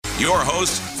Your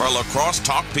host for Lacrosse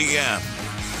Talk PM,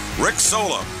 Rick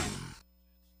Solem.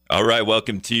 All right,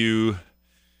 welcome to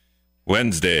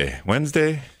Wednesday.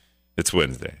 Wednesday? It's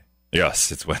Wednesday.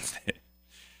 Yes, it's Wednesday.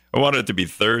 I wanted it to be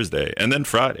Thursday and then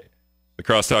Friday.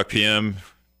 Lacrosse Talk PM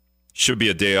should be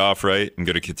a day off, right? I'm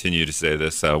going to continue to say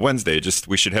this. Wednesday,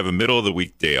 we should have a middle of the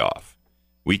week day off.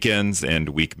 Weekends and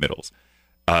week middles.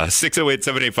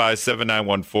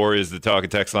 608-785-7914 is the talk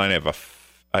and text line.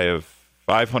 I have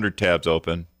 500 tabs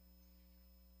open.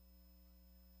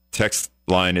 Text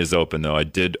line is open, though. I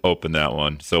did open that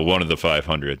one. So one of the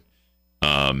 500.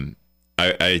 Earlier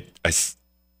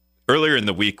in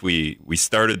the week, we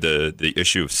started the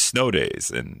issue of snow days,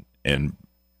 and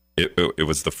it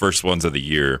was the first ones of the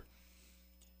year.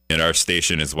 And our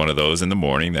station is one of those in the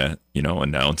morning that,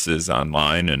 announces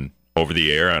online and over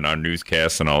the air on our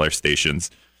newscasts and all our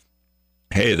stations,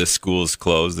 hey, this school's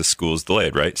closed, this school's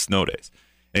delayed, right? Snow days.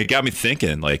 And it got me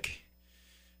thinking, like,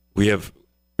 we have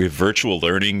virtual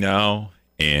learning now,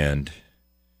 and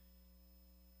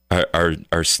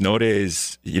our snow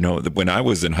days, when I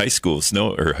was in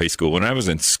when I was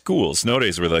in school, snow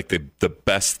days were like the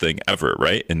best thing ever,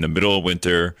 right? In the middle of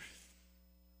winter,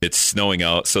 it's snowing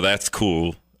out, so that's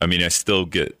cool. I mean, I still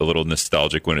get a little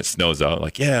nostalgic when it snows out,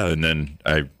 like, yeah, and then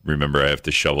I remember I have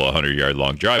to shovel a 100-yard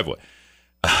long driveway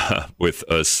with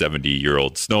a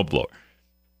 70-year-old snowblower.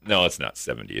 No, it's not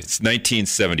 70. It's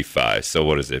 1975, so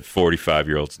what is it,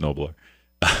 45-year-old snowblower?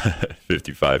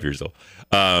 55 years old.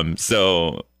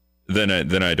 So then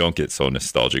I don't get so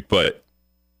nostalgic. But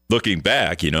looking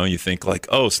back, you think like,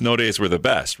 oh, snow days were the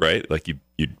best, right? Like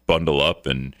you'd bundle up,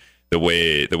 and the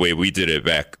way we did it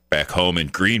back home in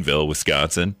Greenville,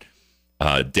 Wisconsin,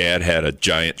 Dad had a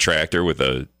giant tractor with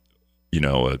a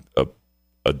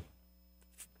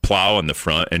plow in the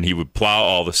front, and he would plow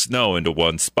all the snow into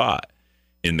one spot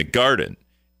in the garden.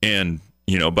 And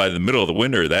by the middle of the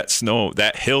winter,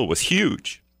 that hill was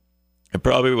huge. It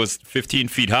probably was 15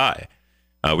 feet high.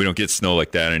 We don't get snow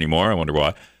like that anymore. I wonder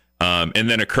why. And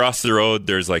then across the road,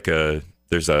 there's a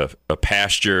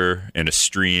pasture and a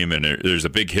stream, and there's a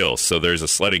big hill. So there's a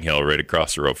sledding hill right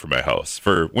across the road from my house.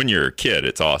 For when you're a kid,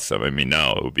 it's awesome. I mean,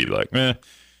 now it would be like, I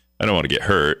don't want to get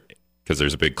hurt because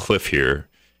there's a big cliff here.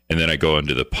 And then I go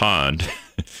into the pond,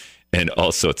 and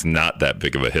also it's not that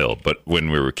big of a hill. But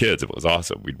when we were kids, it was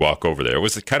awesome. We'd walk over there. It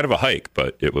was kind of a hike,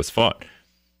 but it was fun.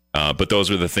 But those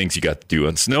were the things you got to do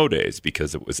on snow days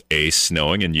because it was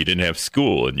snowing and you didn't have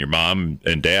school, and your mom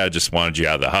and dad just wanted you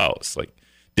out of the house. Like,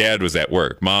 Dad was at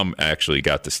work. Mom actually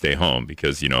got to stay home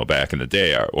because, back in the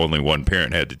day, only one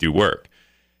parent had to do work.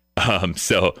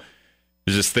 So I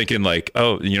was just thinking like,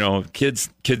 oh, kids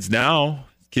now,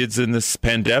 kids in this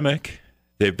pandemic,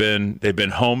 they've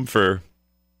been home for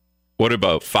what,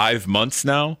 about 5 months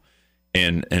now?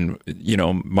 And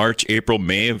March, April,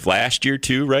 May of last year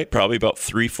too, right? Probably about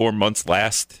 3-4 months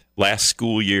last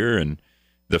school year, and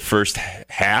the first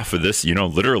half of this,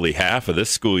 literally half of this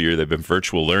school year, they've been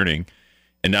virtual learning.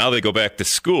 And now they go back to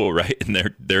school, right?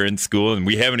 And they're in school, and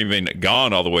we haven't even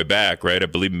gone all the way back, right? I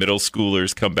believe middle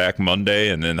schoolers come back Monday,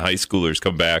 and then high schoolers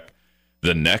come back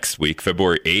the next week.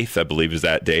 February 8th, I believe, is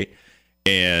that date.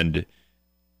 And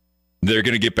they're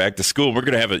going to get back to school. We're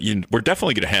going to have we're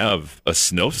definitely going to have a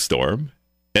snowstorm,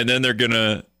 and then they're going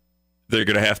to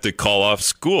have to call off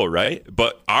school, right?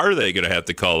 But are they going to have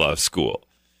to call off school?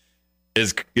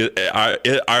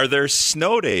 Are there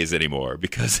snow days anymore?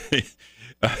 Because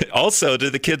also,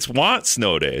 do the kids want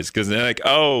snow days? Because they're like,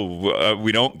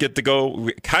 we don't get to go.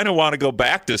 We kind of want to go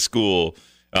back to school.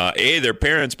 Their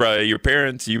parents probably, you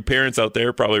parents out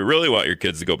there probably really want your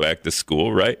kids to go back to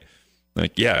school, right?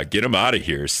 Like, yeah, get them out of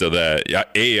here so that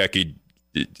I could,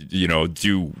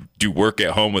 do work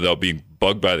at home without being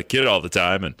bugged by the kid all the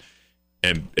time,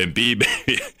 and B,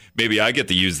 maybe I get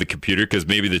to use the computer because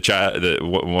maybe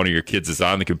one of your kids is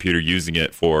on the computer using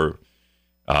it for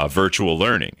virtual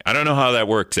learning. I don't know how that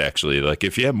works, actually. Like,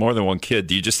 if you have more than one kid,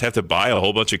 do you just have to buy a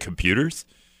whole bunch of computers?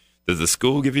 Does the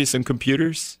school give you some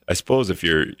computers? I suppose if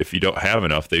you don't have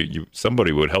enough,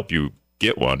 somebody would help you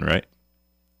get one, right?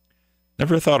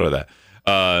 Never thought of that.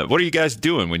 What are you guys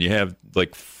doing when you have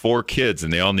like 4 kids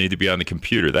and they all need to be on the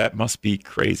computer? That must be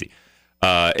crazy.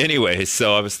 Anyway,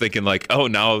 so I was thinking like,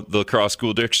 now the La Crosse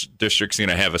School District's going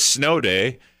to have a snow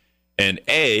day, and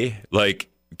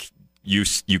you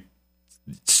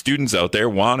students out there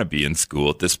want to be in school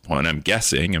at this point, I'm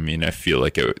guessing. I mean, I feel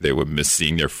like they would miss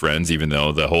seeing their friends, even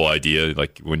though the whole idea,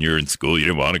 like when you're in school, you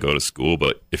didn't want to go to school.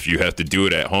 But if you have to do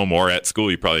it at home or at school,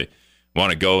 you probably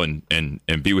want to go and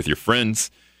be with your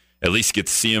friends, at least get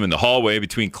to see them in the hallway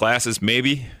between classes,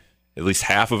 maybe. At least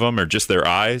half of them are just their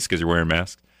eyes because you're wearing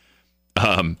masks.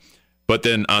 But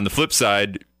then on the flip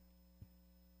side,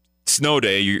 snow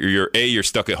day, you're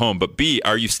stuck at home, but B,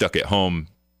 are you stuck at home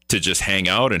to just hang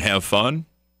out and have fun?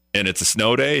 And it's a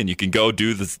snow day, and you can go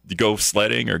go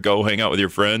sledding or go hang out with your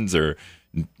friends, or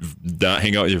not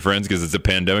hang out with your friends because it's a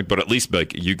pandemic, but at least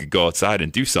like you could go outside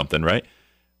and do something, right?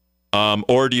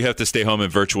 Or do you have to stay home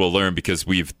and virtual learn because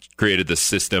we've created this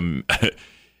system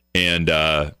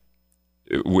and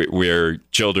where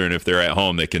children, if they're at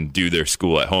home, they can do their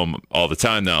school at home all the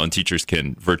time now, and teachers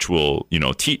can virtual,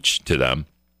 teach to them.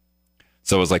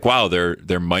 So I was like, wow,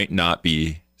 there might not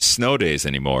be snow days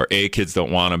anymore. Kids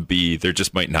don't want to be, there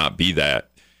just might not be that,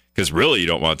 because really you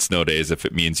don't want snow days if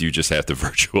it means you just have to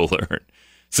virtual learn.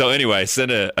 So anyway, I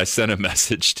sent a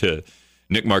message to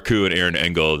Nick Marcoux and Aaron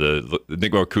Engel.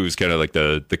 Nick Marcoux is kind of like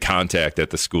the contact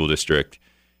at the school district,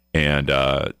 and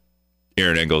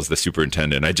Aaron Engel is the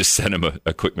superintendent. I just sent him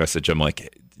a quick message. I'm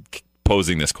like,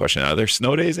 posing this question: are there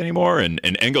snow days anymore? And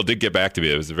Engel did get back to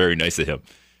me. It was very nice of him.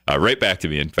 Right back to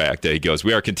me, in fact. He goes,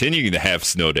 we are continuing to have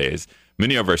snow days.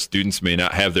 Many of our students may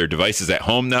not have their devices at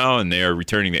home now, and they are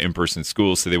returning to in-person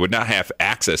school, so they would not have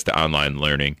access to online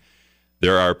learning.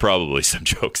 There are probably some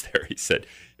jokes there, he said.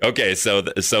 Okay, so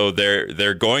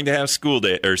they're going to have school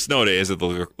day or snow days at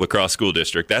the La Crosse School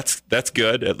District. That's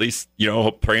good. At least,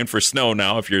 praying for snow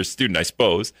now if you're a student, I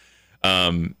suppose.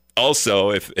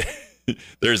 Also, if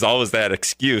there's always that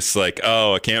excuse like,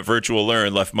 oh, I can't virtual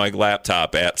learn, left my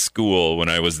laptop at school when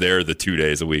I was there the 2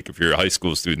 days a week. If you're a high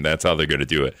school student, that's how they're going to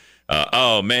do it.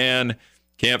 Oh, man,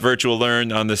 can't virtual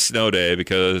learn on this snow day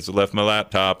because I left my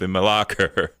laptop in my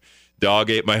locker.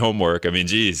 Dog ate my homework. I mean,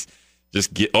 geez.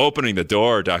 Just opening the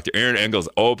door. Dr. Aaron Engel's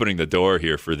opening the door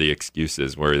here for the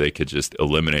excuses where they could just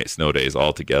eliminate snow days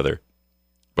altogether.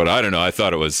 But I don't know. I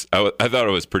thought it was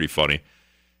pretty funny.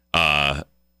 A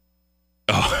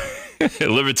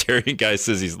libertarian guy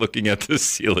says he's looking at the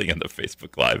ceiling on the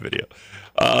Facebook Live video.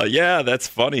 Yeah, that's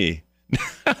funny.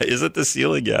 Is it the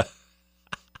ceiling? Yeah.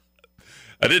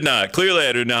 I did not. Clearly,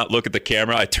 I did not look at the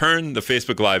camera. I turned the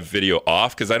Facebook Live video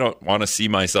off because I don't want to see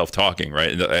myself talking,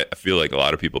 right? And I feel like a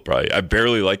lot of people probably, I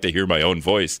barely like to hear my own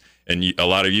voice. And a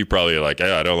lot of you probably are like,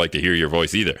 I don't like to hear your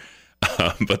voice either.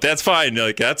 But that's fine.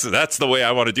 Like that's the way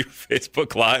I want to do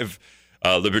Facebook Live.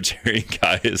 Libertarian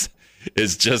guy is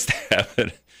just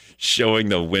having showing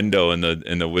the window in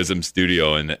the Wisdom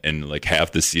studio and like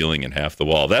half the ceiling and half the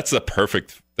wall. That's the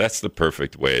perfect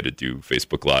way to do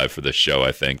Facebook Live for this show,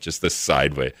 I think. Just a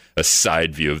side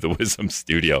view of the Wisdom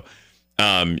studio.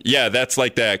 Yeah, that's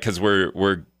like that because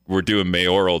we're doing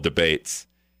mayoral debates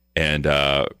and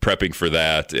prepping for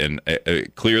that, and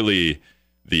clearly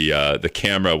the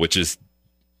camera, which is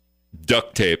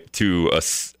duct taped to a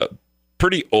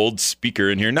pretty old speaker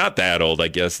in here, not that old, I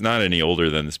guess, not any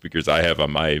older than the speakers I have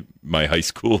on my high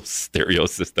school stereo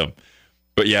system.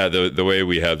 But yeah, the way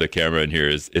we have the camera in here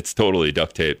is it's totally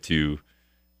duct taped to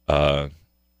a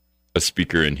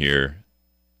speaker in here.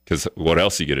 Because what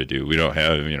else are you gonna do? We don't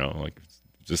have, it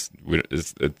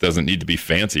doesn't need to be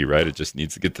fancy, right? It just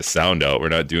needs to get the sound out. We're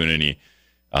not doing any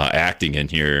acting in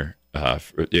here,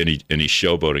 any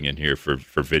showboating in here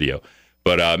for video.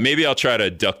 But maybe I'll try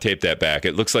to duct tape that back.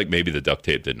 It looks like maybe the duct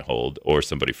tape didn't hold, or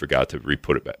somebody forgot to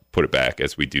put it back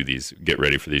as we get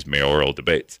ready for these mayoral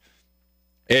debates.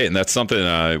 Hey, and that's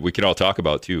something we can all talk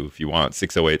about, too, if you want.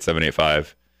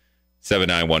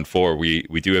 608-785-7914.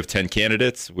 We do have 10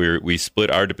 candidates. We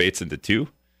split our debates into 2,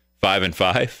 5 and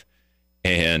 5.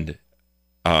 And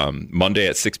Monday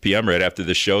at 6 p.m., right after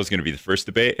this show, is going to be the first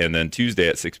debate. And then Tuesday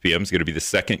at 6 p.m. is going to be the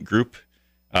second group.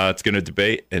 It's going to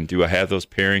debate. And do I have those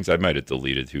pairings? I might have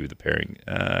deleted the pairing.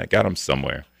 I got them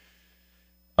somewhere.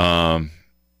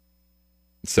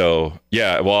 So,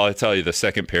 yeah, well, I tell you, the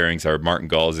second pairings are Martin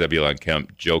Gall, Zebulon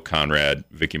Kemp, Joe Conrad,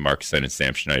 Vicky Markson, and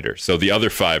Sam Schneider. So the other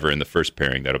 5 are in the first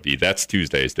pairing. That's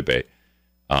Tuesday's debate.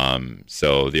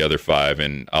 So the other 5,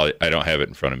 and I don't have it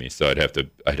in front of me, so I'd have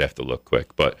to look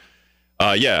quick. But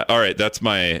yeah, all right, that's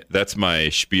my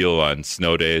spiel on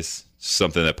snow days.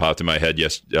 Something that popped in my head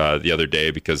the other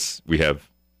day because we had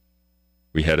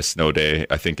a snow day,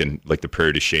 I think, in like the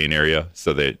Prairie du Chien area,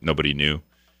 so that nobody knew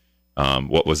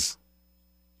what was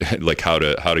like how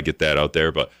to get that out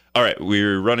there. But all right,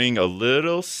 we're running a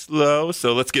little slow,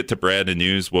 so let's get to Brad and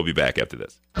news. We'll be back after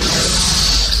this.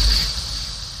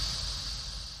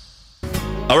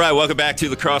 All right, welcome back to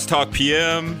La Crosse Talk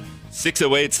PM.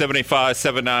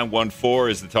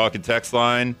 608-785-7914 is the talk and text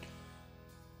line.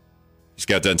 Just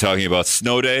got done talking about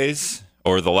snow days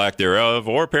or the lack thereof,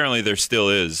 or apparently there still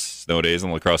is snow days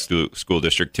in La Crosse School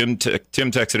District. Tim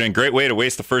texted in, great way to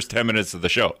waste the first 10 minutes of the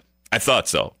show. I thought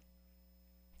so.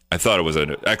 I thought it was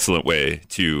an excellent way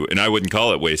to, and I wouldn't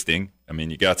call it wasting. I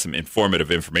mean, you got some informative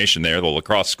information there. The La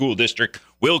Crosse School District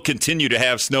will continue to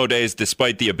have snow days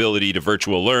despite the ability to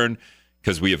virtual learn,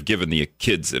 because we have given the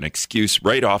kids an excuse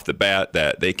right off the bat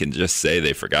that they can just say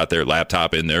they forgot their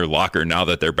laptop in their locker now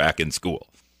that they're back in school.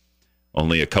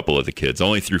 Only a couple of the kids,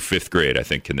 only through 5th grade, I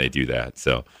think, can they do that.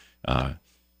 So,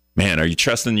 man, are you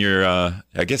trusting your,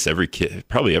 I guess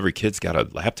probably every kid's got a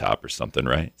laptop or something,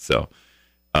 right? So,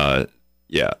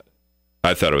 yeah,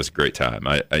 I thought it was a great time.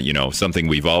 Something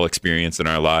we've all experienced in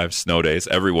our lives, snow days,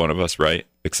 every one of us, right?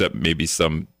 Except maybe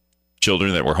some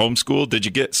children that were homeschooled. Did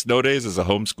you get snow days as a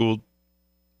homeschooled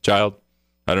child?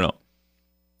 I don't know.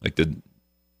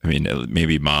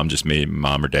 Maybe mom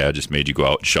or dad just made you go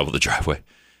out and shovel the driveway.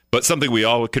 But something we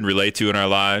all can relate to in our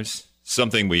lives,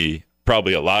 something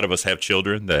probably a lot of us have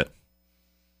children that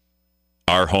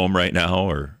are home right now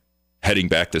or heading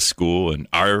back to school. And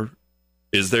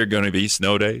is there going to be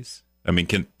snow days? I mean,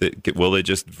 will they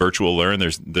just virtual learn?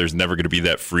 There's never going to be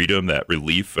that freedom, that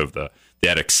relief of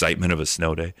that excitement of a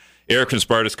snow day. Eric from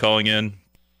Sparta's calling in.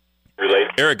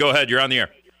 Eric, go ahead. You're on the air.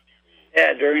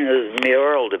 Yeah, during the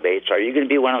mayoral debates, are you going to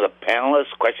be one of the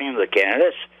panelists questioning the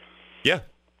candidates? Yeah.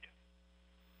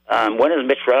 When is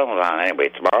Mitch Reynolds on anyway?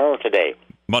 Tomorrow or today?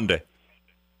 Monday.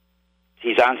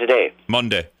 He's on today?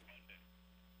 Monday.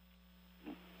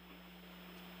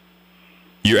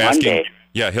 You're asking? Monday?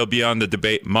 Yeah, he'll be on the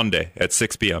debate Monday at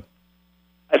 6 p.m.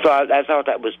 I thought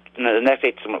that was the next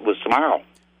date was tomorrow.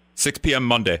 6 p.m.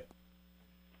 Monday.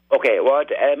 Okay, well,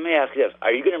 let me ask you this.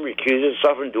 Are you going to recuse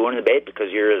yourself from doing the debate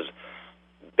because you're his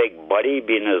big buddy,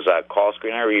 being his call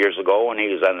screener years ago when he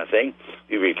was on the thing?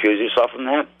 You recuse yourself from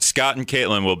that? Scott and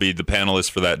Caitlin will be the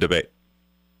panelists for that debate.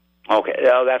 Okay,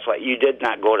 well, that's why you did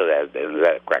not go to that. Is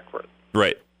that correct?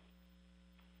 Right.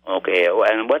 Okay,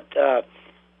 and what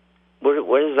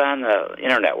is on the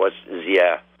internet?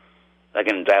 I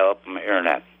can dial up on the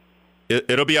internet.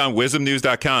 It'll be on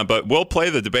wisdomnews.com, but we'll play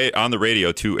the debate on the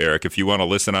radio too, Eric, if you want to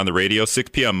listen on the radio, 6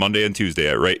 p.m. Monday and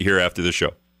Tuesday, right here after the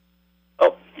show.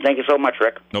 Oh, thank you so much,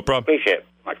 Rick. No problem. Appreciate it.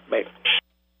 Much. Bye.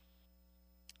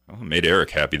 Well, made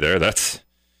Eric happy there. That's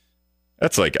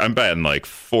like, I'm batting like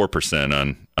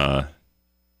 4% on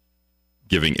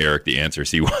giving Eric the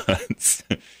answers he wants.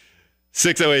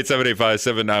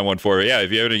 608-785-7914. Yeah,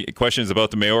 if you have any questions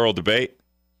about the mayoral debate,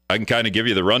 I can kind of give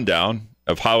you the rundown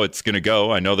of how it's going to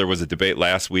go. I know there was a debate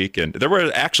last week, and there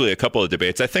were actually a couple of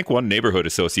debates. I think one neighborhood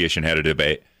association had a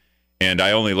debate, and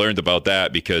I only learned about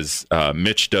that because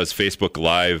Mitch does Facebook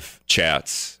Live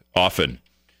chats often.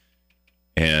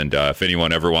 And if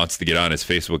anyone ever wants to get on his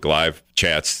Facebook Live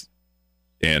chats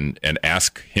and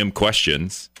ask him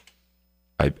questions,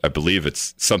 I believe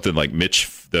it's something like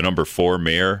Mitch, the number 4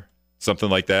 mayor, something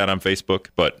like that on Facebook.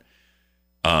 But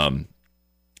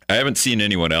I haven't seen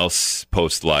anyone else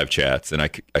post live chats, and I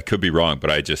could be wrong,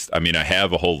 but I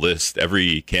have a whole list.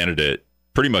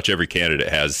 Pretty much every candidate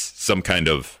has some kind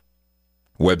of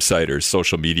website or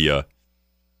social media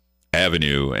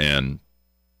avenue, and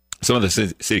some of the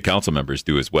city council members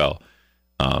do as well.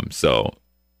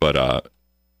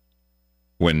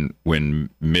 When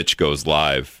Mitch goes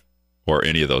live, or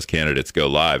any of those candidates go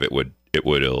live,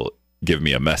 it'll give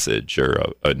me a message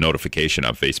or a notification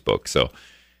on Facebook. So.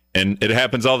 And it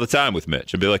happens all the time with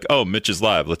Mitch. I'd be like, "Oh, Mitch is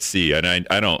live. Let's see." And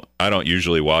I don't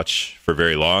usually watch for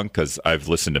very long because I've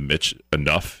listened to Mitch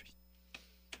enough.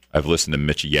 I've listened to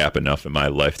Mitch yap enough in my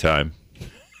lifetime.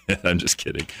 I'm just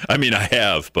kidding. I mean, I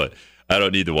have, but I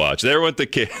don't need to watch. There went the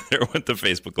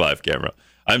Facebook Live camera.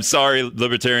 I'm sorry,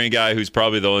 libertarian guy, who's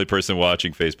probably the only person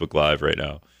watching Facebook Live right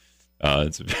now.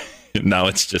 Now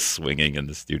it's just swinging in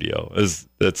the studio.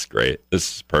 That's great.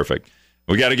 This is perfect.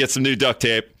 We got to get some new duct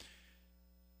tape.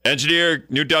 Engineer,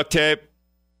 new duct tape.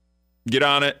 Get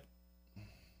on it.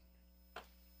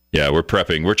 Yeah, we're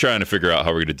prepping. We're trying to figure out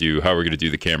how we're going to do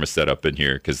the camera setup in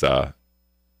here, because our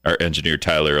engineer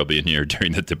Tyler will be in here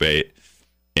during the debate,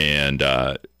 and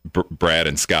Brad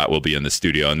and Scott will be in the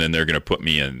studio, and then they're going to put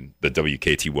me in the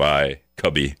WKTY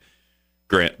cubby,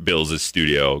 Grant Bills'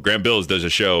 studio. Grant Bills does a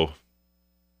show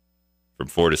from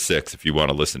 4 to 6 if you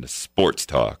want to listen to sports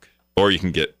talk, or you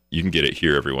can get it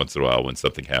here every once in a while when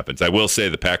something happens. I will say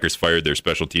the Packers fired their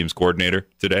special teams coordinator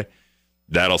today.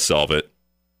 That'll solve it.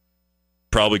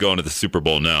 Probably going to the Super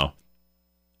Bowl now.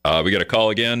 We got a call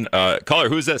again. Caller,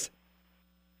 who's this?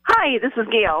 Hi, this is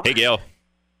Gail. Hey, Gail.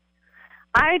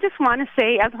 I just want to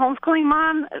say, as a homeschooling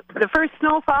mom, the first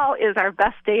snowfall is our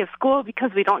best day of school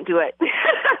because we don't do it.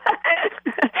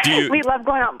 We love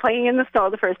going out and playing in the snow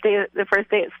the first day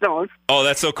it snows. Oh,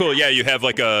 that's so cool. Yeah, you have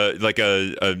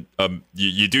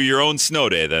you do your own snow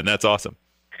day then. That's awesome.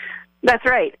 That's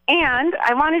right. And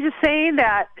I wanted to say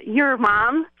that your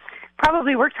mom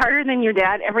probably worked harder than your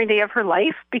dad every day of her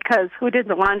life, because who did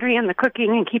the laundry and the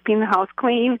cooking and keeping the house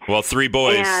clean? Well, three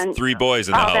boys in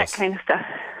the all house. That kind of stuff.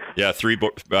 Yeah,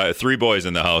 three boys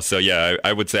in the house. So yeah,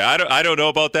 I would say I don't know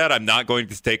about that. I'm not going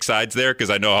to take sides there because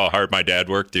I know how hard my dad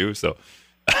worked too. So.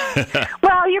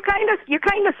 Well, you kind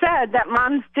of said that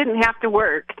moms didn't have to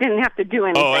work, didn't have to do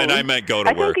anything. Oh, and I meant go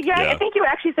to work. I think you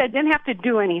actually said didn't have to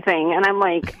do anything, and I'm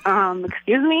like,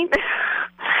 excuse me.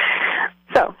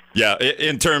 So. Yeah,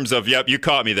 in terms of you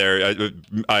caught me there.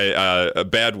 A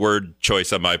bad word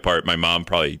choice on my part. My mom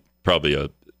probably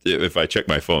if I check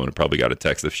my phone, I probably got a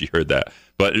text if she heard that.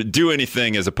 But do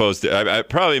anything as opposed to I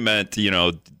probably meant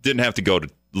didn't have to go to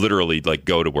literally like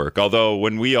go to work. Although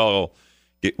when we all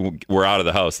were out of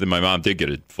the house, then my mom did get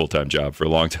a full-time job for a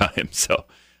long time. So,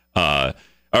 all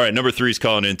right, number 3 is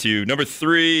calling into number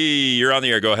 3. You're on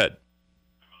the air. Go ahead.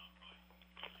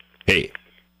 Hey,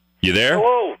 you there?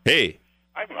 Hello. Hey,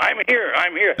 I'm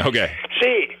here. Okay.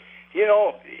 See,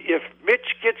 if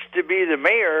Mitch gets to be the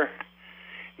mayor,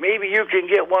 maybe you can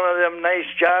get one of them nice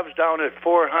jobs down at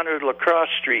 400 La Crosse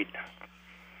Street.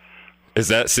 Is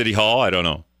that City Hall? I don't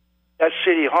know. That's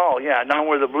City Hall, yeah, down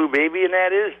where the Blue Baby and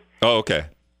that is. Oh, okay.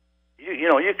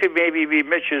 You could maybe be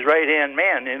Mitch's right-hand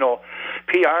man,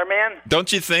 PR man.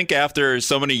 Don't you think after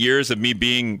so many years of me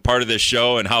being part of this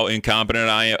show and how incompetent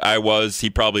I was, he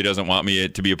probably doesn't want me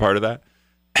to be a part of that?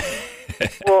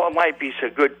 Well, it might be a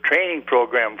good training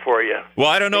program for you. Well,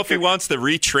 I don't know if he wants to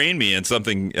retrain me in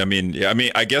something. I mean,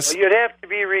 I guess... Well, you'd have to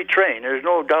be retrained. There's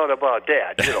no doubt about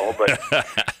that, but...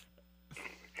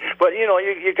 But,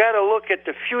 you got to look at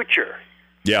the future.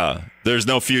 Yeah, there's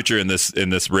no future in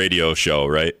this radio show,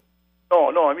 right?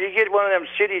 No. I mean, you get one of them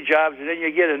city jobs, and then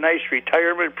you get a nice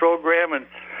retirement program and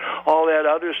all that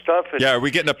other stuff. And are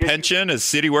we getting a pension as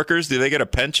city workers? Do they get a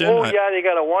pension? Oh, yeah, they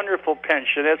got a wonderful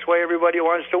pension. That's why everybody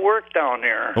wants to work down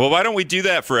there. Well, why don't we do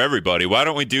that for everybody? Why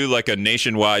don't we do like a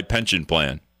nationwide pension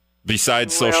plan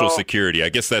besides Social Security? I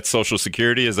guess that's Social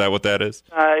Security. Is that what that is?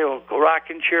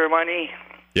 Rocking chair money.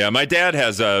 Yeah, my dad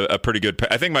has a pretty good...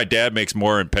 I think my dad makes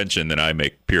more in pension than I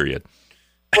make, period.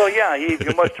 Well, yeah, he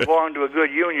must have belonged to a good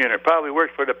union. It probably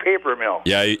worked for the paper mill.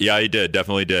 Yeah, he did.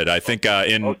 Definitely did. I think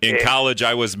in college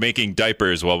I was making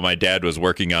diapers while my dad was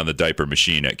working on the diaper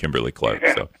machine at Kimberly-Clark.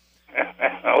 So.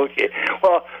 Okay.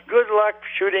 Well, good luck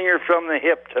shooting her from the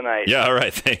hip tonight. Yeah, all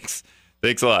right. Thanks.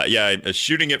 Thanks a lot. Yeah,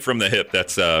 shooting it from the hip,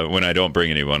 that's when I don't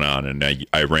bring anyone on and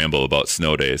I ramble about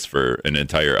snow days for an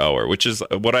entire hour, which is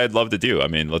what I'd love to do. I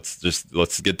mean,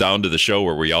 let's get down to the show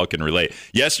where we all can relate.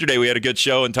 Yesterday, we had a good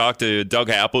show and talked to Doug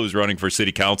Happel, who's running for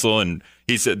city council, and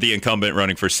he's the incumbent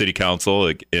running for city council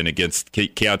and against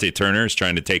Keontae Turner is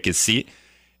trying to take his seat.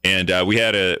 And we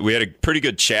had a pretty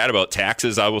good chat about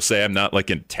taxes. I will say I'm not like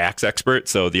a tax expert,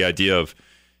 so the idea of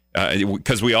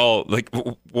because we all like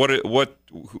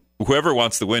whoever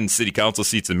wants to win city council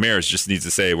seats and mayors just needs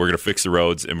to say we're going to fix the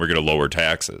roads and we're going to lower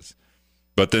taxes.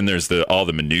 But then there's all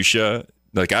the minutia.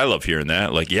 Like I love hearing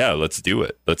that. Like, yeah, let's do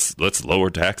it. Let's lower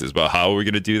taxes. But how are we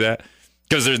going to do that?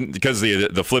 Because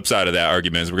the flip side of that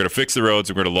argument is we're going to fix the roads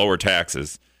and we're going to lower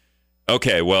taxes.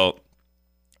 Okay, well,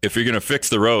 if you're going to fix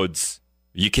the roads,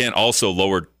 you can't also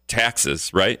lower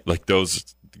taxes, right? Like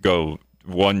those go.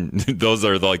 Those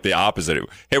are like the opposite.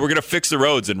 Hey, we're going to fix the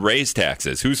roads and raise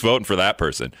taxes. Who's voting for that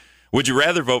person? Would you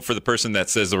rather vote for the person that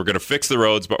says we're going to fix the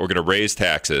roads, but we're going to raise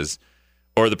taxes,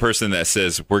 or the person that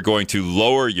says we're going to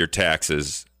lower your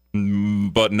taxes,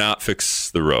 but not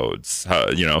fix the roads?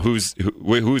 Who's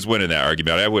winning that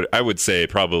argument? I would say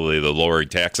probably the lowering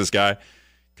taxes guy,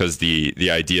 because the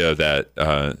idea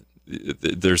that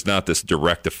there's not this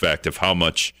direct effect of how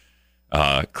much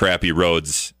crappy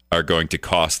roads are going to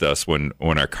cost us when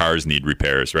our cars need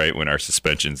repairs, right? When our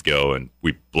suspensions go and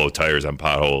we blow tires on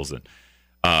potholes. And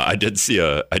I did see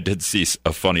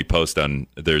a funny post on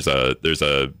there's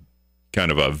a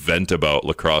kind of a vent about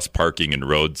La Crosse parking and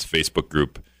roads Facebook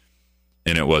group,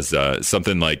 and it was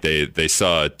something like they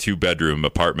saw a 2-bedroom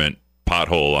apartment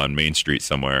pothole on Main Street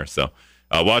somewhere. So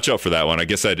watch out for that one. I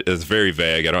guess it's very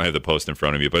vague. I don't have the post in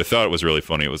front of me, but I thought it was really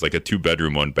funny. It was like a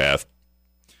 2-bedroom, 1-bath.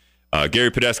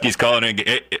 Gary Podesky's calling in.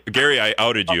 Hey, Gary, I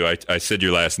outed you. I said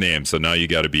your last name, so now you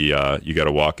got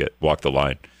to walk the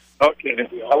line. Okay,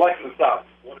 I like the stuff.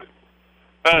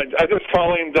 I'm just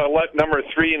calling to let number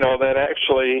 3 know that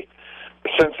actually,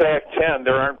 since Act 10,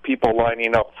 there aren't people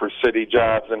lining up for city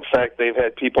jobs. In fact, they've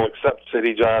had people accept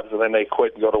city jobs and then they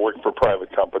quit and go to work for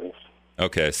private companies.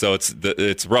 Okay, so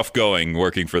it's rough going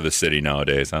working for the city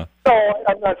nowadays, huh? No,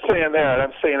 I'm not saying that.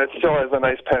 I'm saying it still has a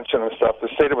nice pension and stuff. The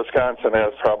state of Wisconsin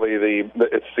has probably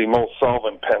it's the most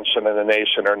solvent pension in the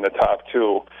nation, or in the top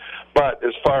 2. But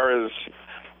as far as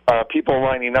people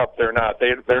lining up, they're not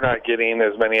getting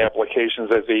as many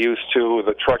applications as they used to.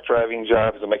 The truck driving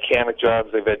jobs, the mechanic jobs,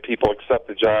 they've had people accept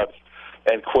the jobs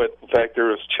and quit. In fact, there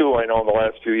was 2 I know in the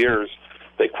last few years.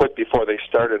 They quit before they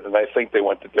started, and I think they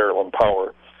went to Darrell &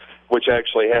 Power, which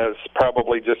actually has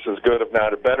probably just as good, if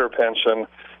not a better pension,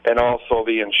 and also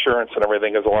the insurance and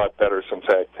everything is a lot better since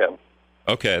Act 10.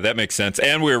 Okay, that makes sense.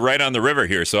 And we're right on the river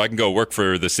here, so I can go work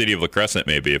for the city of La Crescent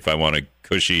maybe if I want a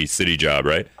cushy city job,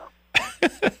 right?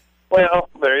 Well,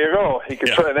 there you go. You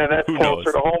can try, and that's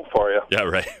closer to home for you. Yeah,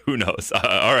 right. Who knows?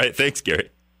 All right, thanks,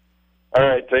 Gary. All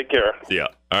right, take care. Yeah.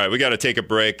 All right, we got to take a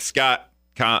break.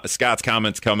 Scott's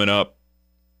comments coming up.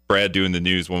 Brad doing the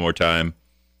news one more time.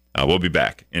 We'll be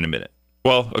back in a minute.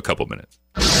 Well, a couple minutes.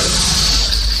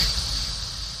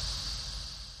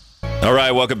 All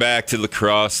right, welcome back to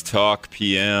Lacrosse Talk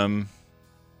PM.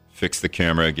 Fix the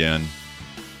camera again.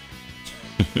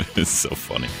 It's so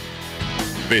funny.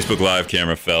 Facebook Live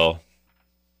camera fell.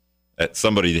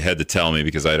 Somebody had to tell me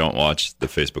because I don't watch the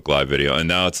Facebook Live video, and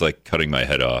now it's like cutting my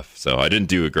head off. So I didn't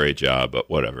do a great job, but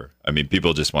whatever. I mean,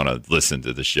 people just want to listen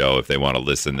to the show. If they want to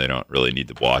listen, they don't really need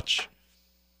to watch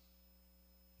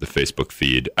the Facebook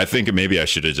feed. I think maybe I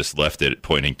should have just left it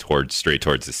pointing straight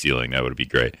towards the ceiling. That would be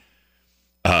great.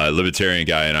 Libertarian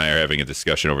guy and I are having a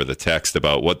discussion over the text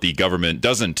about what the government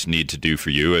doesn't need to do for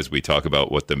you as we talk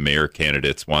about what the mayor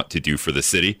candidates want to do for the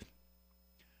city.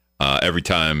 Every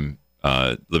time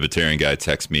Libertarian guy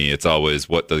texts me, it's always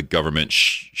what the government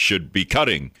should be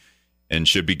cutting and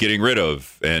should be getting rid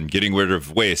of, and getting rid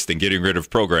of waste and getting rid of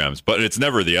programs. But it's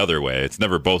never the other way. It's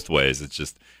never both ways. It's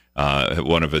just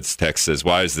one of its texts says,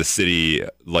 why does the city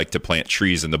like to plant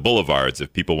trees in the boulevards?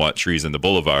 If people want trees in the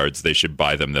boulevards, they should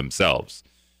buy them themselves.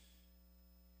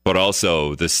 But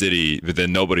also the city,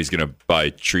 then nobody's going to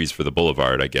buy trees for the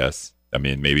boulevard, I guess. I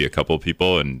mean, maybe a couple of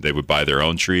people, and they would buy their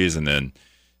own trees, and then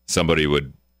somebody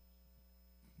would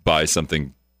buy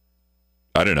something,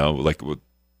 I don't know, like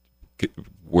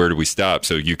where do we stop?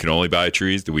 So you can only buy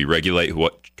trees? Do we regulate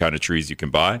what kind of trees you can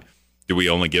buy? Do we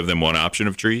only give them one option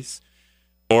of trees?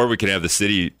 Or we can have the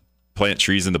city plant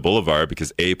trees in the boulevard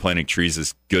because A, planting trees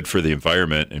is good for the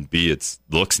environment, and B, it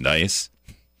looks nice.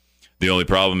 The only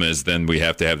problem is then we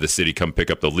have to have the city come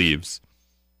pick up the leaves.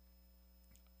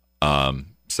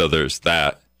 So there's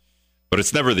that. But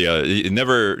it's never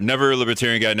never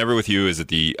Libertarian guy, never with you is it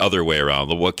the other way around.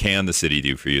 What can the city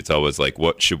do for you? It's always like,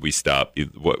 what should we stop?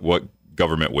 What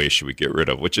government waste should we get rid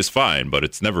of? Which is fine, but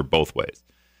it's never both ways.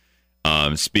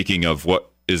 Speaking of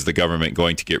what is the government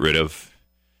going to get rid of,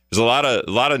 there's a lot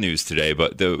of news today,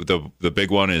 but the big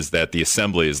one is that the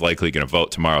Assembly is likely going to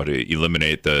vote tomorrow to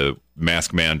eliminate the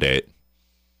mask mandate.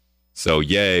 So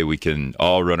yay, we can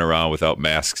all run around without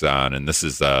masks on. And this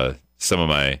is some of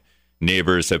my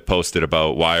neighbors have posted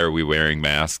about why are we wearing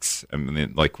masks? I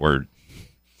mean, like we're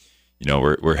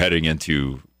heading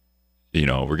into,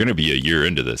 we're going to be a year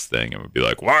into this thing, and we'll be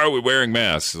like, why are we wearing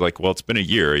masks? It's like, well, it's been a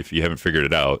year if you haven't figured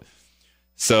it out.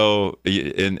 So,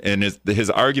 and his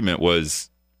argument was.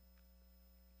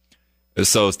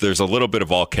 So there's a little bit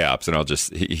of all caps, and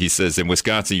he says, in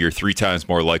Wisconsin, you're 3 times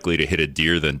more likely to hit a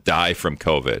deer than die from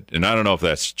COVID. And I don't know if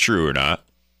that's true or not.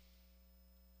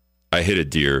 I hit a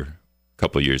deer a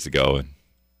couple of years ago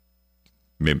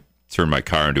and turned my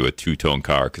car into a 2-tone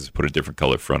car because I put a different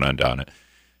color front end on it.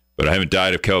 But I haven't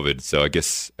died of COVID, so I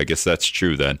guess that's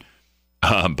true then.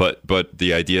 But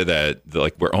the idea that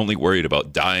like we're only worried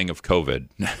about dying of COVID,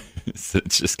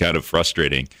 it's just kind of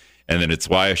frustrating. And then it's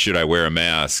why should I wear a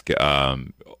mask?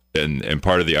 And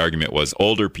part of the argument was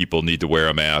older people need to wear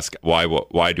a mask.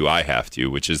 Why do I have to?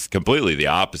 Which is completely the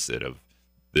opposite of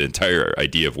the entire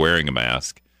idea of wearing a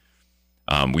mask.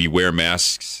 We wear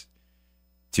masks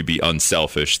to be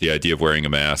unselfish. The idea of wearing a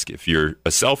mask, if you're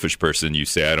a selfish person, you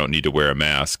say, I don't need to wear a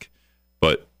mask.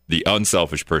 But the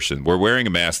unselfish person, we're wearing a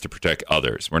mask to protect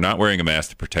others. We're not wearing a mask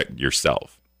to protect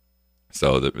yourself.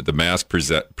 So the mask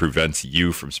prevents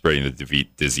you from spreading the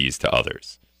disease to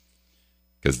others,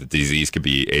 because the disease can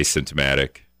be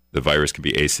asymptomatic. The virus can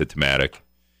be asymptomatic,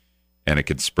 and it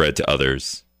can spread to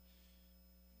others.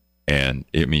 And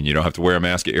I mean, you don't have to wear a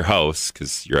mask at your house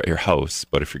because you're at your house.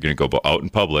 But if you're going to go out in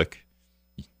public,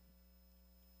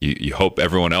 you hope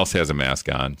everyone else has a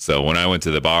mask on. So when I went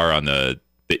to the bar on the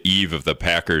eve of the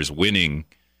Packers winning,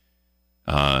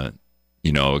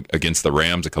 against the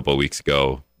Rams a couple of weeks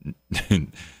ago,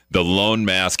 the lone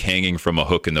mask hanging from a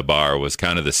hook in the bar was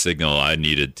kind of the signal I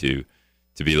needed to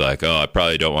be like, oh, I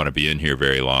probably don't want to be in here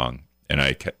very long. And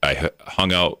I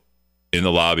hung out in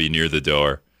the lobby near the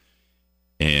door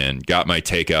and got my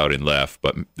takeout and left.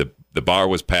 But the bar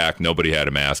was packed. Nobody had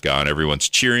a mask on. Everyone's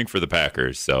cheering for the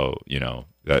Packers. So,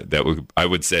 I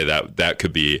would say that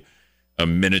could be a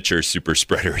miniature super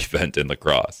spreader event in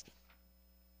lacrosse.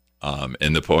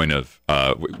 And the point of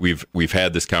we've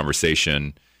had this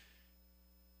conversation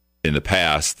in the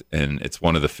past, and it's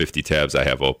one of the 50 tabs I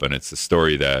have open. It's a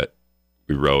story that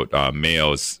we wrote.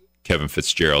 Mayo's Kevin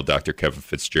Fitzgerald, Dr. Kevin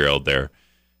Fitzgerald, there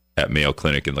at Mayo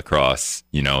Clinic in lacrosse.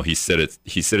 He said it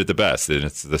the best, and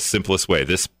it's the simplest way.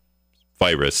 This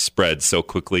virus spreads so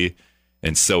quickly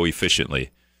and so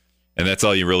efficiently. And that's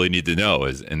all you really need to know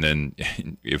is, and then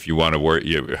if you want to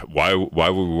worry, why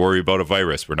would we worry about a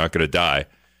virus? We're not going to die.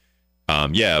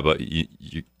 But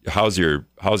how's your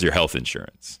health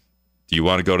insurance? Do you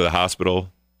want to go to the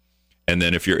hospital? And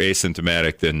then if you're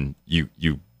asymptomatic, then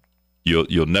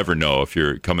you'll never know if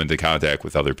you're coming into contact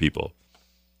with other people.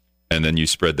 And then you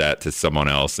spread that to someone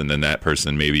else, and then that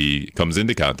person maybe comes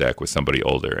into contact with somebody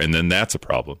older, and then that's a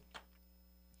problem.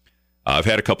 I've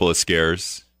had a couple of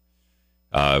scares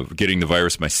getting the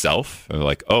virus myself. I'm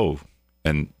like,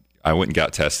 and I went and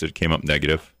got tested, came up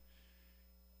negative.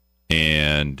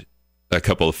 And a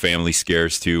couple of family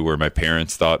scares too, where my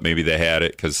parents thought maybe they had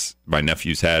it because my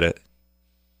nephews had it.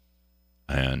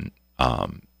 And,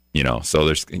 so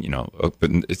there's,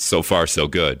 it's so far so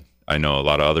good. I know a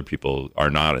lot of other people are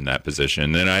not in that position.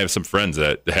 And then I have some friends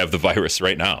that have the virus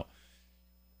right now.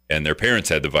 And their parents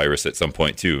had the virus at some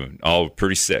point too. All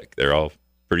pretty sick. They're all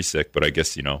pretty sick, but I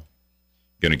guess, going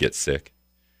to get sick.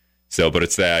 So, but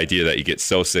it's the idea that you get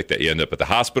so sick that you end up at the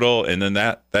hospital. And then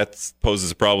that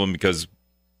poses a problem because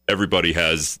everybody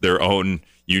has their own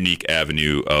unique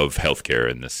avenue of healthcare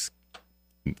in this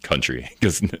country.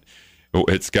 Because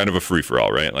it's kind of a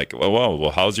free-for-all, right? Like,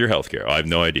 well, how's your healthcare? I have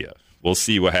no idea. We'll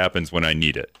see what happens when I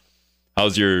need it.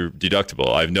 How's your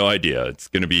deductible? I have no idea. It's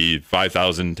going to be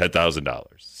 $5,000, $10,000,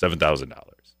 $7,000.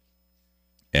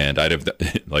 And I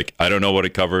don't know what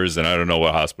it covers, and I don't know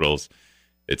what hospitals.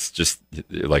 It's just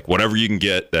like whatever you can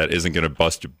get that isn't going to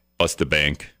bust the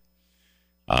bank.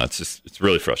 It's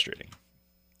really frustrating.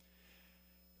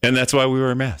 And that's why we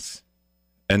wear masks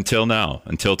until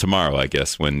tomorrow, I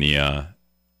guess, when the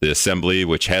assembly,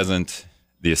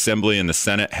 the assembly and the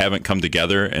Senate haven't come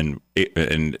together and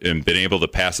been able to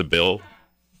pass a bill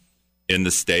in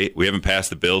the state. We haven't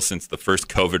passed a bill since the first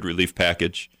COVID relief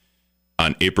package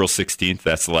on April 16th.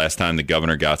 That's the last time the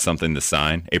governor got something to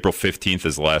sign. April 15th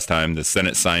is the last time the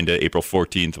Senate signed it. April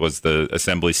 14th was the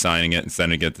assembly signing it and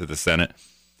sending it to the Senate.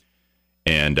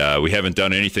 And we haven't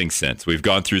done anything since. We've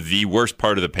gone through the worst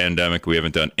part of the pandemic. We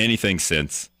haven't done anything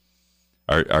since.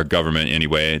 Our government,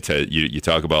 anyway. You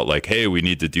talk about like, hey, we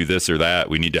need to do this or that.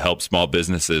 We need to help small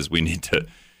businesses. We need to,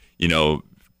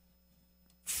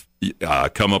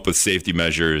 come up with safety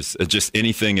measures. Just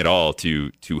anything at all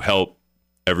to help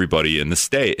everybody in the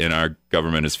state. And our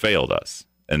government has failed us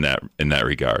in that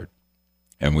regard.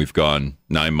 And we've gone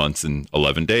 9 months and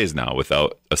 11 days now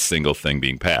without a single thing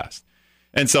being passed.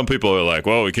 And some people are like,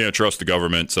 well, we can't trust the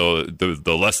government, so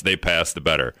the less they pass, the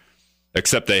better.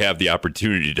 Except they have the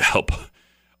opportunity to help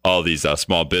all these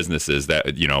small businesses that,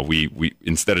 we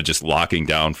instead of just locking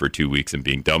down for 2 weeks and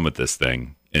being done with this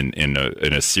thing in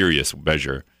a serious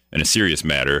measure, in a serious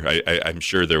matter, I'm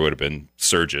sure there would have been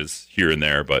surges here and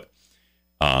there, but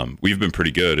we've been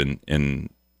pretty good in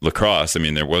lacrosse. I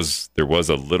mean, there was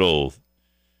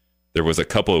a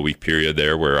couple of week period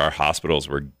there where our hospitals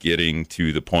were getting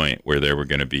to the point where they were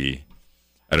going to be,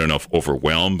 I don't know if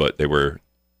overwhelmed, but they were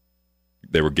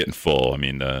getting full. I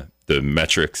mean, the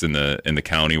metrics in the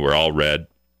county were all red,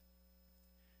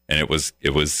 and it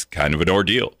was kind of an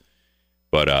ordeal.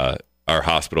 But our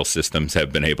hospital systems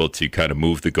have been able to kind of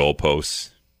move the goalposts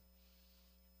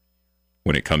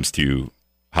when it comes to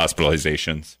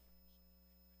hospitalizations.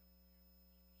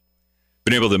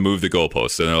 Been able to move the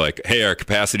goalposts. And they're like, hey, our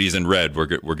capacity's in red.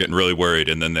 We're getting really worried.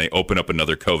 And then they open up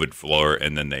another COVID floor,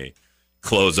 and then they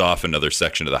close off another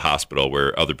section of the hospital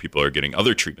where other people are getting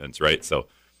other treatments, right? So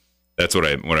that's what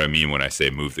I mean when I say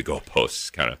move the goalposts,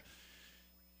 kind of.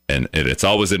 And it's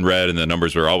always in red, and the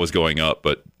numbers are always going up,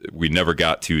 but we never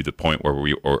got to the point where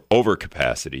we were over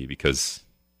capacity because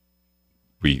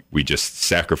we just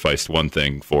sacrificed one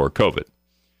thing for COVID.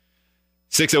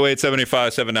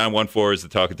 608-785-7914 is the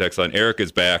talk and text line. Eric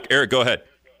is back. Eric, go ahead.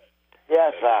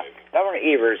 Yes, Governor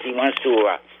Evers, he wants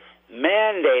to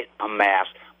mandate a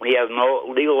mask when he has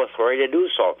no legal authority to do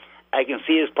so. I can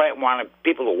see his plan wanting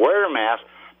people to wear a mask,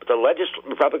 but the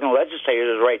Republican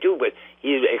legislator is right too, but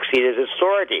he exceeded his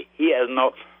authority. He has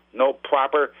no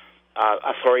proper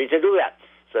authority to do that.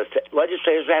 So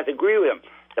legislators have to agree with him.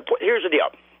 Here's the deal.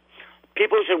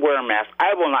 People should wear a mask.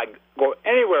 I will not go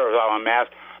anywhere without a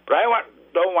mask, but I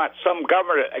don't want some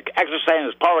governor exercising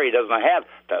his power he doesn't have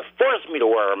to force me to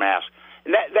wear a mask.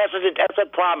 And that's a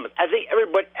problem. I think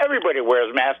everybody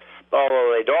wears masks,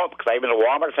 although they don't, because I've been to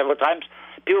Walmart several times.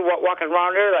 People walking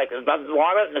around there like there's nothing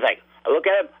wrong with it, and it's like, I look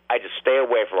at them, I just stay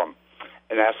away from them.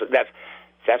 And that's the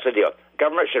deal.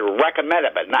 Government should recommend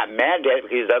it, but not mandate it,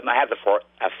 because it doesn't have the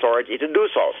authority to do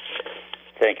so.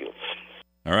 Thank you.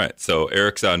 All right. So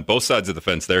Eric's on both sides of the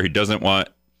fence there. He doesn't want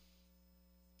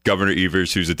Governor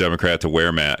Evers, who's a Democrat,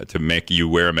 to make you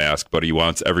wear a mask, but he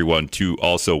wants everyone to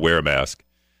also wear a mask,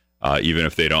 even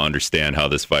if they don't understand how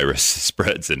this virus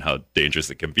spreads and how dangerous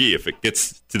it can be if it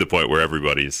gets to the point where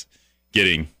everybody's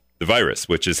getting the virus,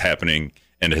 which is happening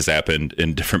and has happened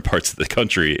in different parts of the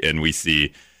country. And we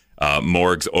see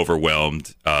morgues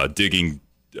overwhelmed, digging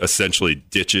essentially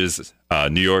ditches.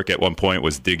 New York at one point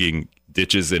was digging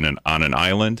ditches on an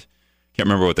island. Can't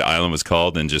remember what the island was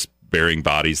called, and just burying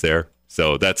bodies there.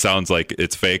 So that sounds like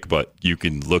it's fake, but you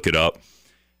can look it up,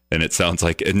 and it sounds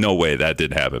like in no way that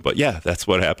did happen. But yeah, that's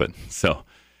what happened. So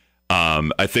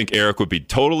I think Eric would be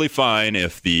totally fine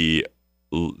if the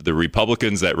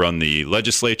Republicans that run the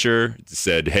legislature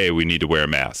said, hey, we need to wear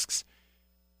masks.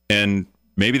 And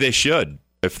maybe they should.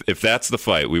 If that's the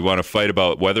fight, we want to fight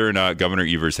about whether or not Governor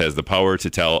Evers has the power to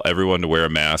tell everyone to wear a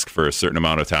mask for a certain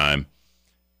amount of time.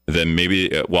 Then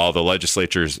maybe while the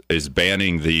legislature is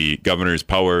banning the governor's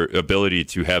ability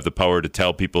to have the power to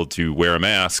tell people to wear a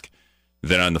mask,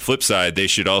 then on the flip side, they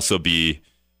should also be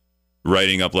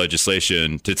writing up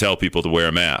legislation to tell people to wear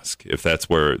a mask. If that's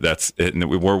where that's it. And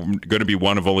we're going to be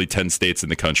one of only 10 states in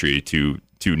the country to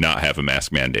not have a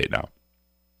mask mandate now.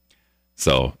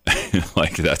 So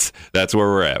like that's where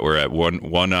we're at. We're at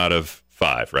one out of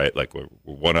 5, right? Like we're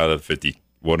 1 out of 50,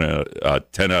 10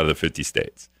 out of the 50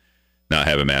 states not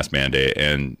have a mask mandate.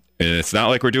 And it's not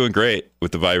like we're doing great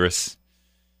with the virus.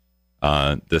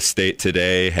 The state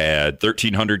today had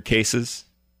 1,300 cases.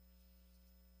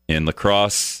 In La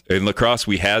Crosse,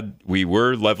 we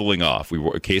were leveling off.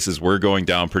 Cases were going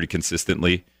down pretty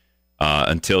consistently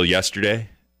until yesterday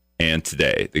and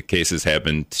today. The cases have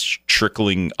been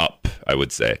trickling up, I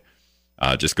would say,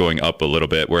 just going up a little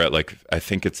bit. We're at I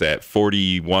think it's at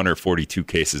 41 or 42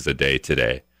 cases a day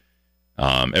today.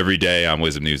 Every day on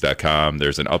wisdomnews.com,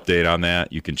 there's an update on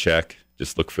that. You can check.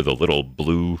 Just look for the little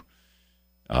blue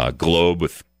globe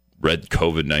with red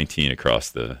COVID-19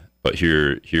 across the. But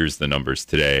here's the numbers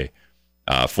today.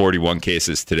 41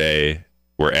 cases today.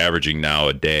 We're averaging now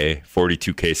a day,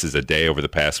 42 cases a day over the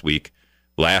past week.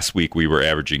 Last week, we were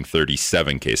averaging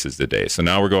 37 cases a day. So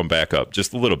now we're going back up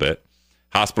just a little bit.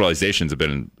 Hospitalizations have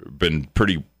been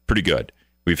pretty good.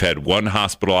 We've had one La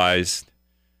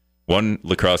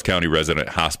Crosse County resident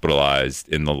hospitalized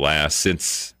in the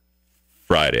since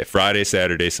Friday,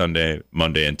 Saturday, Sunday,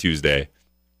 Monday, and Tuesday.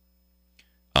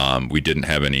 We didn't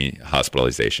have any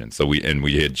hospitalization. So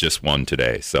we had just one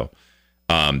today. So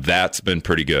that's been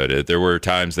pretty good. There were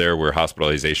times there where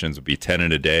hospitalizations would be 10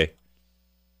 in a day.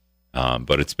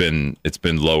 But it's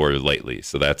been lower lately.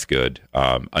 So that's good.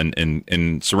 And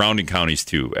in surrounding counties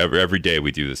too, every day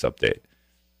we do this update.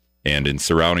 And in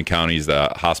surrounding counties,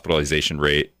 the hospitalization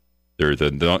rate, or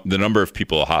the number of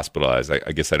people hospitalized,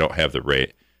 I guess I don't have the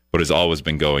rate, but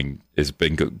has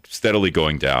been steadily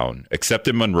going down, except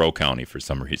in Monroe County for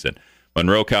some reason.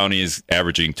 Monroe County is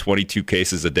averaging 22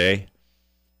 cases a day.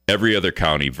 Every other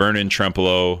county, Vernon,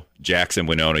 Trempealeau, Jackson,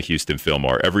 Winona, Houston,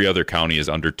 Fillmore, every other county is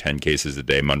under 10 cases a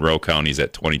day. Monroe County is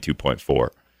at 22.4.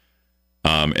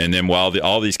 And then while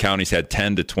all these counties had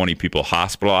 10 to 20 people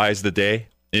hospitalized a day,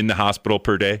 in the hospital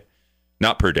per day,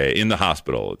 not per day, in the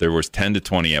hospital, there was 10 to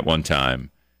 20 at one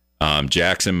time.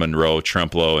 Jackson, Monroe,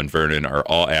 Trempealeau, and Vernon are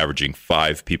all averaging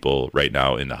 5 people right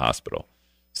now in the hospital.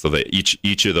 So that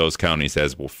each of those counties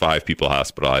has 5 people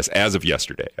hospitalized as of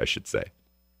yesterday, I should say.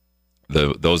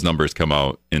 Those numbers come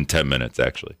out in 10 minutes,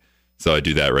 actually. So I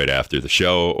do that right after the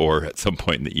show or at some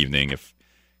point in the evening because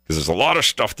there's a lot of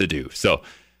stuff to do. So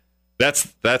that's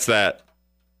that.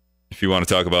 If you want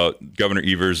to talk about Governor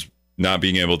Evers not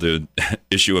being able to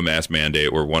issue a mask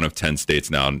mandate, we're one of 10 states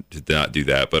now to not do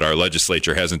that. But our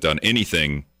legislature hasn't done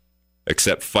anything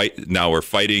except fight. Now we're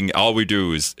fighting. All we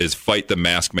do is fight the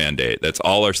mask mandate. That's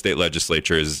all our state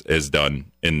legislature has done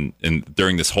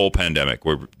during this whole pandemic.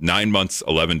 We're 9 months,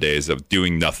 11 days of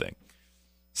doing nothing.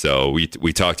 So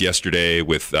we talked yesterday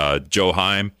with Joe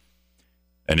Heim,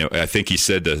 and I think he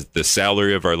said the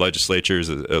salary of our legislators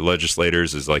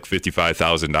is like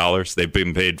 $55,000. They've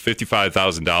been paid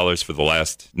 $55,000 for the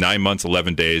last 9 months,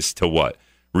 11 days to what?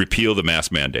 Repeal the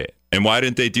mask mandate. And why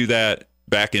didn't they do that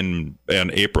back in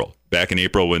April? Back in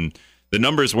April when the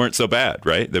numbers weren't so bad,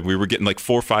 right? That we were getting like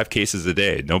 4 or 5 cases a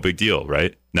day. No big deal,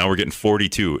 right? Now we're getting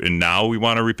 42. And now we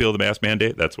want to repeal the mask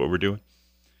mandate? That's what we're doing?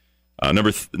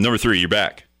 Number 3, you're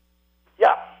back.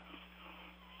 Yeah.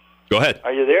 Go ahead.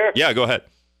 Are you there? Yeah, go ahead.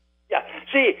 Yeah.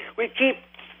 See, we keep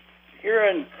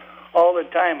hearing all the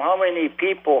time how many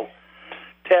people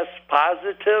test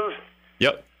positive.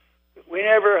 Yep. We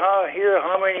never hear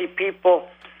how many people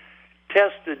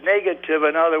tested negative.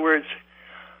 In other words,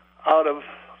 out of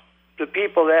the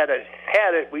people that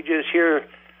had it, we just hear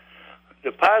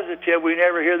the positive. We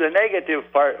never hear the negative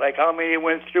part, like how many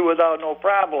went through without no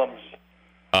problems.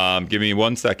 Give me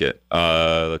 1 second.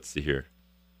 Let's see here.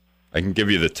 I can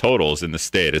give you the totals in the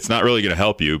state. It's not really going to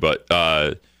help you, but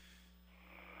let's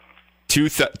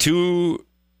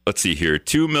see here.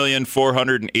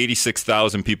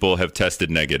 2,486,000 people have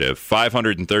tested negative.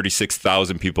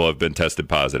 536,000 people have been tested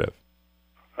positive.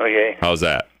 Okay. How's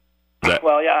that?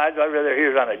 Well, yeah, I'd rather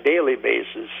hear it on a daily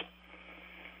basis.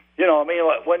 You know, I mean,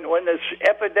 when this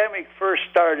epidemic first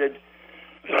started,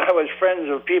 I was friends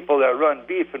with people that run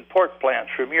beef and pork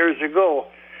plants from years ago,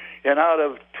 and out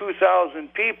of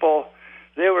 2,000 people,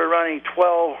 they were running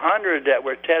 1,200 that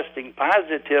were testing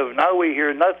positive. Now we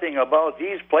hear nothing about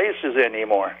these places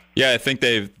anymore. Yeah, I think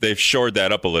they've shored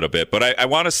that up a little bit. But I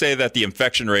want to say that the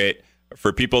infection rate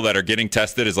for people that are getting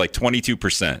tested is like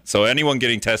 22%. So anyone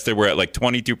getting tested, we're at like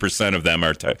 22% of them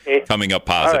are coming up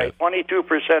positive. All right,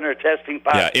 22% are testing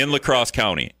positive. Yeah, in La Crosse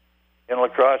County. In La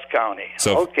Crosse County.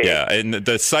 So, okay. Yeah, and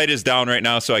the site is down right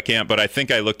now, so I can't. But I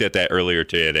think I looked at that earlier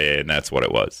today, and that's what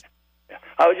it was.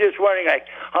 I was just wondering, like,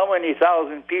 how many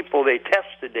thousand people they test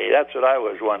today. That's what I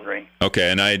was wondering. Okay,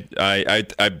 and I'm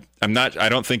not. I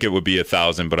don't think it would be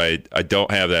 1,000, but I don't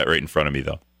have that right in front of me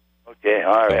though. Okay,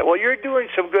 all right. Well, you're doing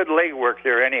some good legwork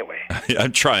there anyway.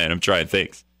 I'm trying.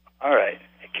 Thanks. All right,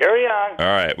 carry on. All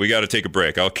right, we got to take a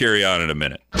break. I'll carry on in a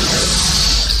minute.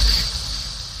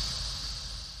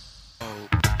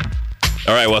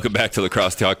 All right, welcome back to La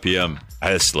Crosse Talk PM. I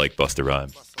just like Busta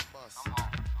Rhymes.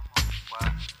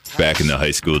 Back in the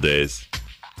high school days.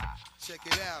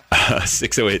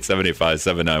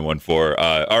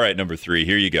 608-785-7914. All right, number 3.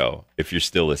 Here you go. If you're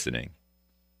still listening.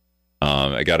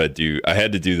 I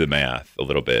had to do the math a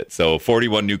little bit. So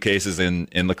 41 new cases in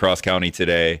La Crosse County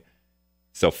today.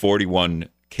 So 41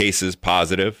 cases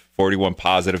positive, 41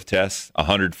 positive tests,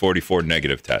 144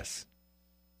 negative tests.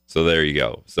 So there you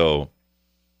go. So,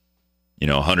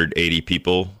 180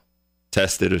 people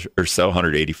tested or so,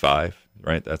 185,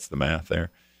 right? That's the math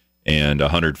there. And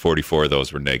 144 of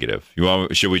those were negative.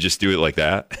 Should we just do it like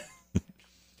that?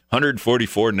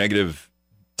 144 negative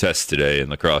tests today in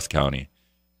La Crosse County.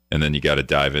 And then you got to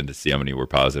dive in to see how many were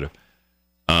positive.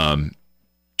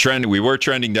 We were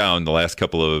trending down the last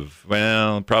couple of,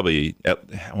 probably, I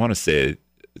want to say,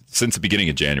 since the beginning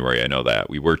of January, I know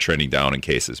that. We were trending down in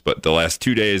cases. But the last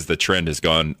 2 days, the trend has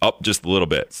gone up just a little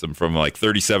bit. From like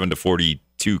 37 to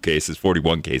 42 cases,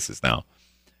 41 cases now.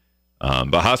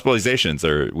 But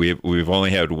hospitalizations we've only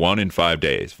had 1 in 5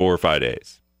 days, 4 or 5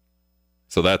 days.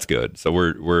 So that's good. So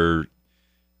we're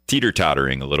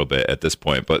teeter-tottering a little bit at this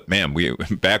point. But man,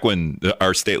 back when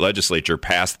our state legislature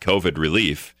passed COVID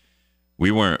relief,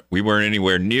 we weren't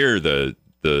anywhere near the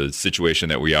situation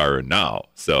that we are in now.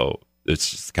 So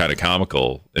it's just kind of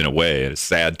comical in a way, a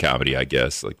sad comedy, I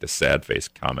guess, like the sad face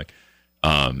comic.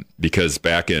 Because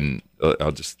back in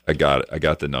I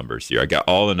got the numbers here. I got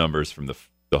all the numbers from the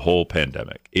whole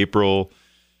pandemic. April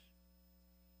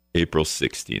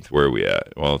 16th. Where are we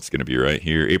at? Well, it's going to be right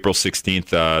here. April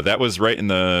 16th. That was right in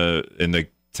the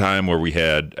time where we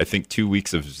had, I think, 2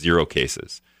 weeks of 0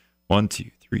 cases. 1, 2,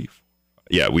 3, 4.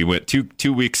 Yeah, we went two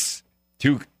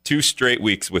straight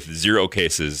weeks with 0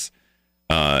 cases.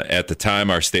 At the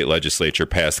time, our state legislature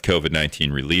passed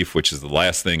COVID-19 relief, which is the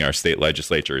last thing our state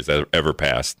legislature has ever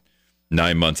passed.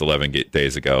 9 months, 11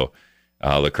 days ago.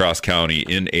 La Crosse County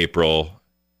in April.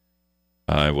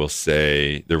 I will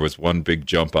say there was one big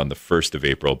jump on the 1st of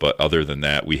April, but other than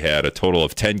that, we had a total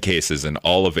of 10 cases in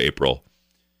all of April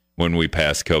when we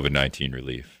passed COVID-19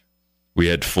 relief. We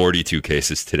had 42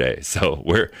 cases today. So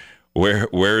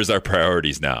where is our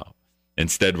priorities now?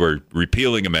 Instead, we're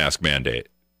repealing a mask mandate.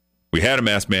 We had a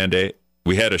mask mandate.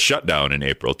 We had a shutdown in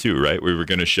April too, right? We were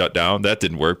going to shut down. That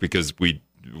didn't work because we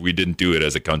didn't do it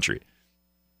as a country.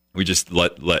 We just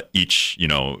let each,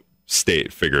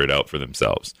 state figure it out for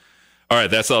themselves. All right,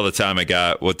 that's all the time I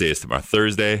got. What day is tomorrow?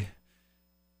 Thursday.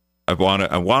 I want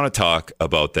to talk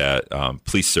about that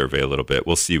police survey a little bit.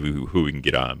 We'll see who we can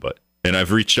get on, and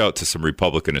I've reached out to some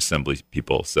Republican Assembly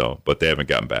people, but they haven't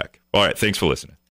gotten back. All right, thanks for listening.